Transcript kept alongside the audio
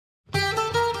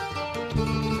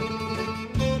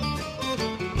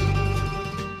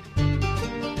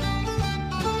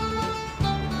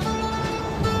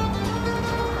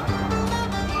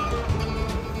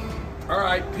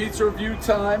Pizza review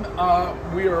time.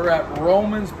 We are at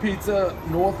Roman's Pizza,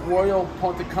 North Royal,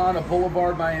 Punta Cana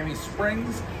Boulevard, Miami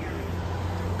Springs.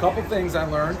 Couple things I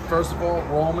learned. First of all,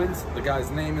 Roman's, the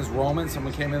guy's name is Roman.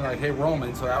 Someone came in like, hey,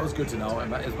 Roman, so that was good to know.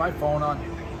 Is my phone on?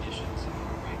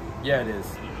 Yeah, it is.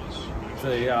 It's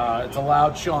a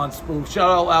Loud Sean spoof. Shout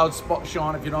out Loud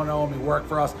Sean if you don't know him. He worked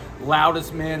for us.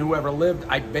 Loudest man who ever lived.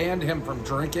 I banned him from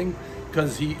drinking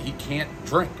because he can't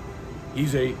drink.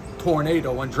 He's a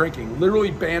tornado when drinking.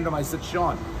 Literally banned him. I said,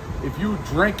 Sean, if you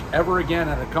drink ever again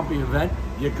at a company event,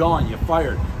 you're gone, you're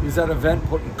fired. He's at an event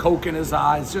putting coke in his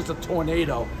eyes, just a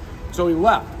tornado. So he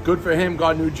left. Good for him,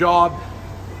 got a new job.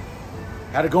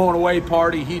 Had a going away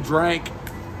party, he drank.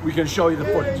 We can show you the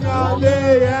footage.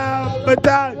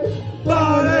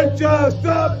 But it's just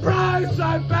the price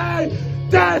I pay.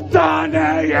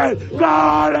 Destiny is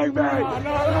calling me.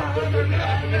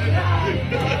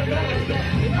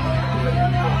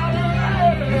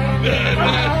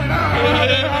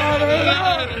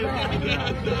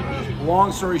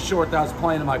 Long story short, that was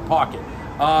playing in my pocket.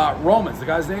 Roman's, the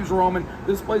guy's name's Roman.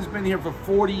 This place has been here for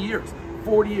 40 years.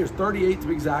 40 years, 38 to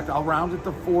be exact. I'll round it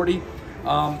to 40.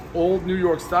 Old New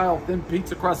York style, thin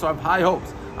pizza crust, so I have high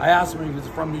hopes. I asked him if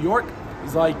he's from New York.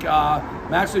 He's like,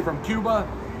 I'm actually from Cuba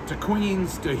to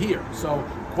Queens to here. So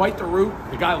quite the route.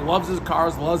 The guy loves his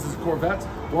cars, loves his Corvettes.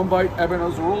 One bite, everyone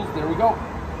knows the rules. There we go.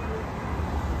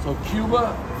 So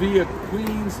Cuba via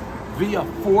Queens via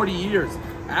 40 years.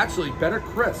 Actually, better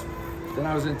crisp than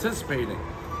I was anticipating.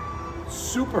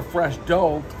 Super fresh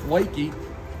dough, flaky.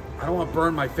 I don't want to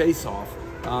burn my face off,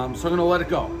 so I'm gonna let it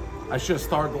go. I should have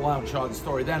started the Loud Sean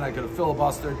story then. I could have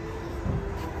filibustered.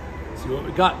 See what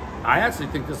we got. I actually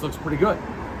think this looks pretty good.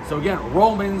 So again,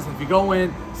 Roman's, if you go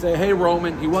in, say, hey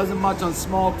Roman, he wasn't much on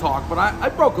small talk, but I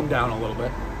broke him down a little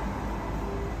bit.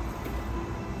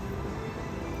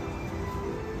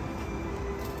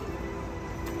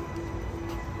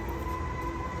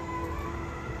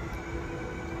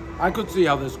 I could see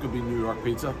how this could be New York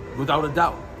pizza, without a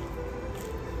doubt.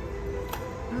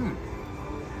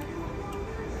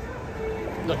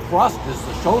 The crust is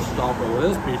the showstopper with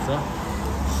this pizza.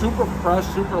 Super fresh,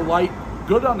 super light,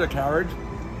 good undercarriage.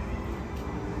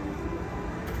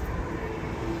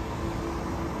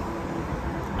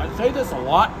 I say this a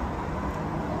lot.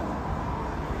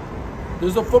 This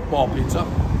is a football pizza.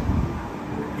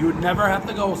 You would never have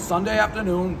to go Sunday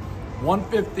afternoon,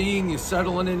 1:15, you're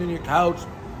settling in your couch,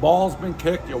 ball's been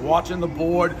kicked, you're watching the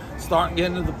board, starting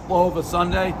getting into the flow of a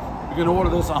Sunday. You can order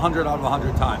this 100 out of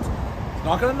 100 times. It's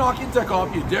not gonna knock your dick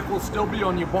off, your dick will still be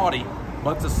on your body,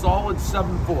 but it's a solid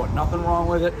 7-4, nothing wrong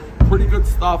with it. Pretty good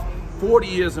stuff. 40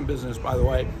 years in business, by the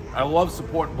way. I love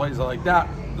supporting places like that.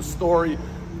 The story,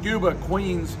 Cuba,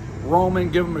 Queens, Roman,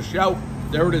 give them a shout.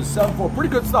 There it is, 7-4, pretty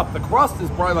good stuff. The crust is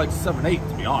probably like 7-8,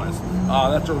 to be honest.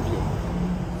 That's a review.